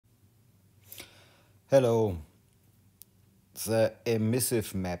Hello, the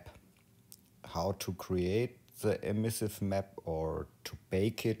emissive map. How to create the emissive map or to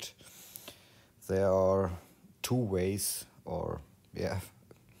bake it. There are two ways, or yeah,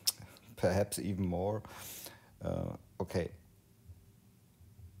 perhaps even more. Okay,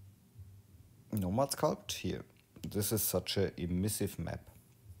 Nomad Sculpt here. This is such a emissive map.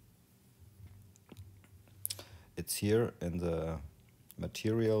 It's here in the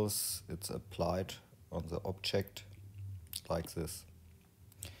materials, it's applied on the object like this.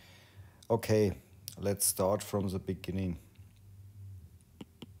 Okay, let's start from the beginning.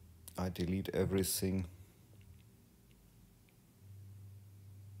 I delete everything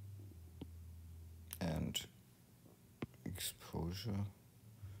and exposure,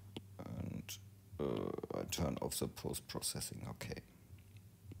 and I turn off the post-processing. Okay.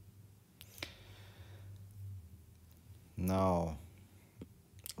 Now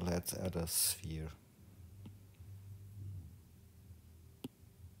let's add a sphere.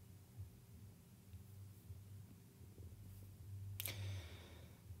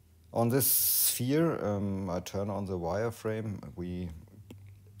 On this sphere, I turn on the wireframe. We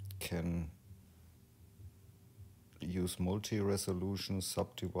can use multi-resolution,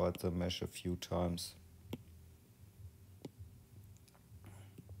 subdivide the mesh a few times.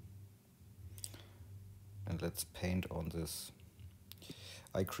 And let's paint on this.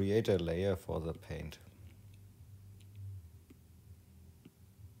 I create a layer for the paint.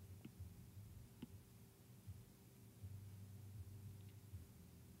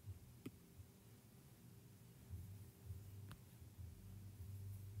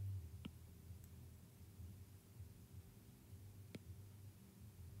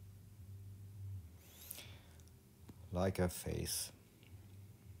 Like a face.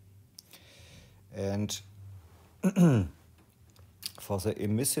 And for the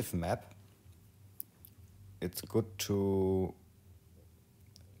emissive map, it's good to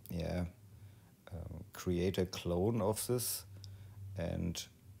create a clone of this, and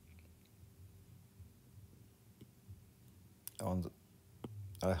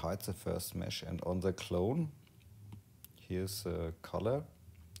I hide the first mesh, and on the clone here's a color,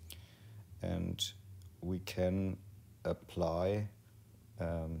 and we can apply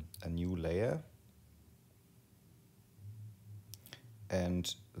a new layer,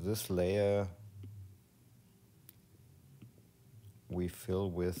 and this layer we fill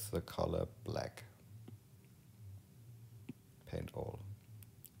with the color black. Paint all.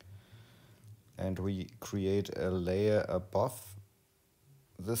 And we create a layer above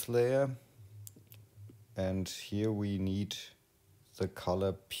this layer, and here we need the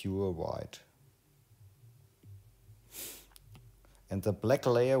color pure white. And the black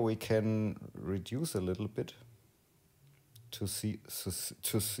layer we can reduce a little bit to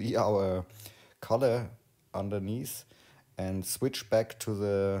see our color underneath, and switch back to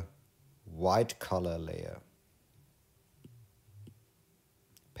the white color layer.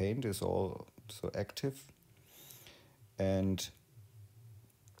 Paint is also active. And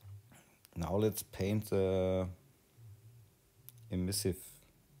now let's paint the emissive.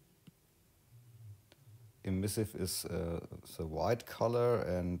 Emissive is the white color,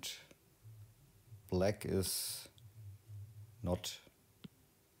 and black is not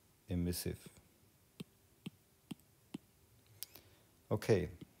emissive. Okay,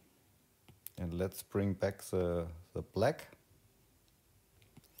 and let's bring back the black.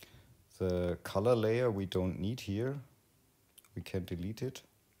 The color layer we don't need here. We can delete it.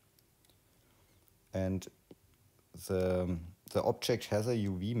 And the object has a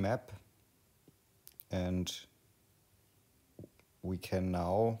UV map, and we can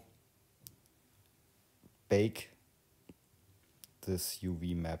now bake this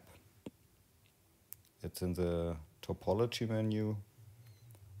UV map. It's in the topology menu,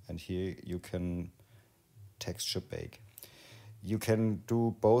 and here you can texture bake. You can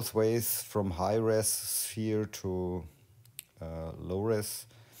do both ways, from high-res sphere to low-res,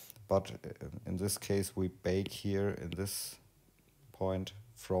 but in this case we bake here in this point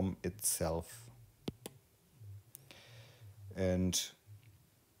from itself. And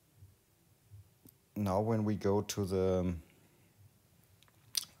now when we go to the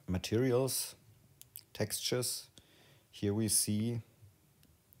materials, textures, here we see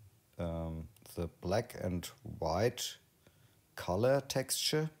the black and white color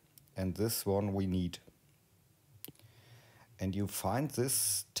texture, and this one we need. And you find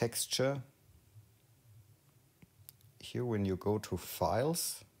this texture here when you go to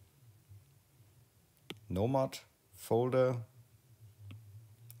Files, Nomad folder,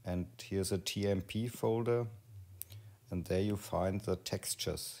 and here's a TMP folder, and there you find the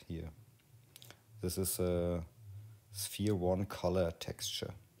textures here. This is a Sphere 1 color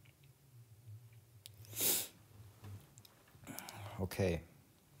texture. Okay,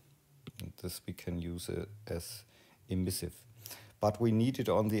 and this we can use it as emissive, but we need it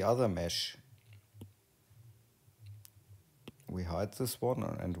on the other mesh. We hide this one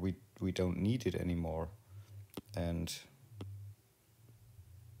and we don't need it anymore. And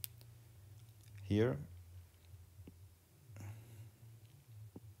here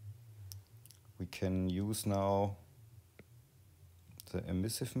we can use now the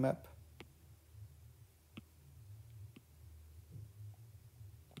emissive map.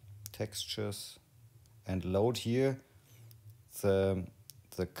 Textures, and load here the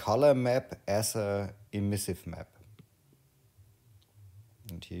color map as a emissive map.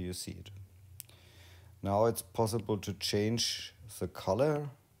 And here you see it. Now it's possible to change the color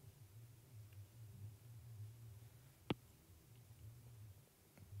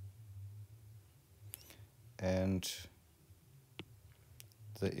and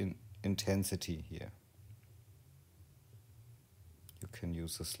the intensity here. You can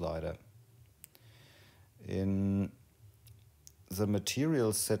use the slider. In the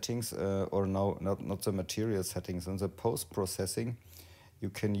material settings, or no, not the material settings, in the post-processing, you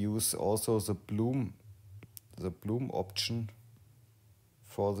can use also the bloom option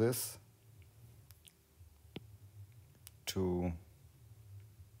for this to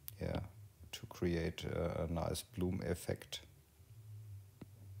create a nice bloom effect.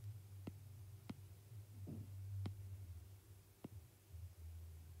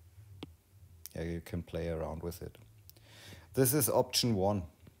 Yeah, you can play around with it. This is option 1.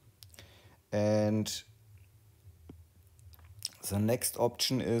 And the next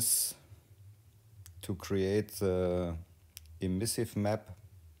option is to create the emissive map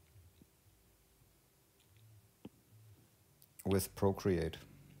with Procreate.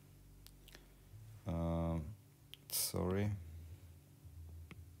 Sorry.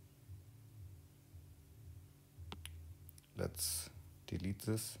 Let's delete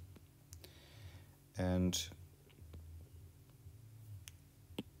this. And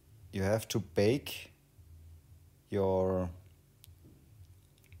you have to bake your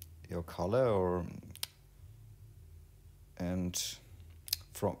color and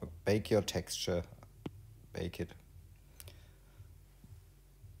bake your texture, bake it.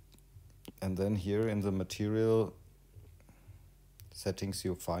 And then here in the material settings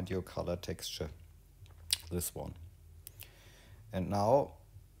you find your color texture, this one. And now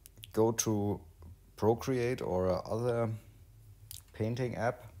go to Procreate or other painting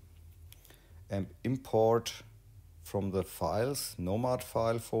app and import from the files, Nomad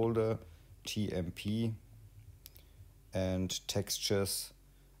file folder, TMP and textures,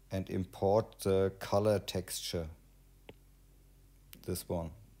 and import the color texture, this one.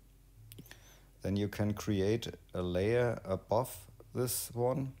 Then you can create a layer above this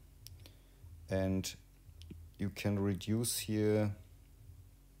one, and you can reduce here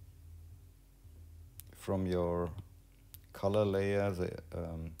from your color layer the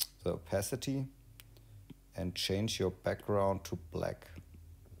opacity and change your background to black.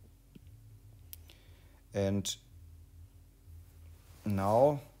 And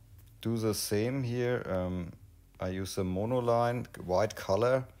now do the same here. I use a monoline white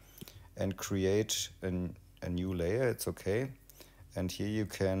color and create a new layer. It's okay. And here you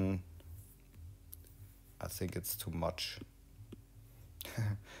can, I think it's too much.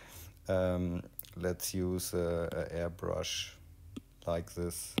 Let's use a airbrush like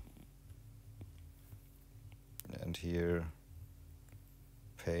this. And here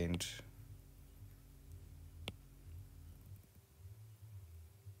paint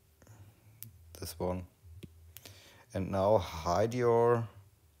this one. And now hide your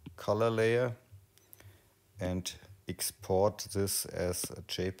color layer and export this as a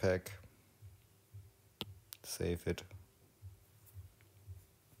JPEG. Save it.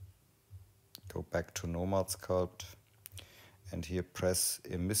 Go back to Nomad Sculpt and here press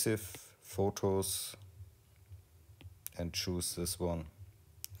Emissive Photos and choose this one.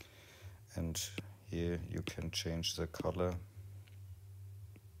 And here you can change the color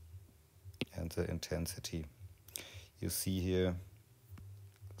and the intensity. You see here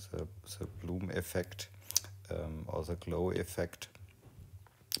the bloom effect or the glow effect.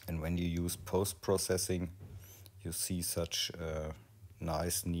 And when you use post-processing, you see such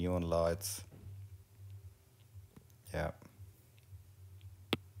nice neon lights. Yeah.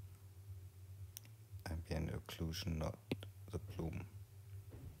 Ambient occlusion, not the bloom.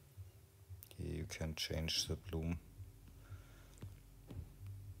 Here you can change the bloom.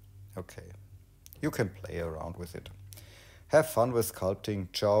 Okay. You can play around with it. Have fun with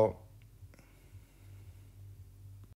sculpting. Ciao.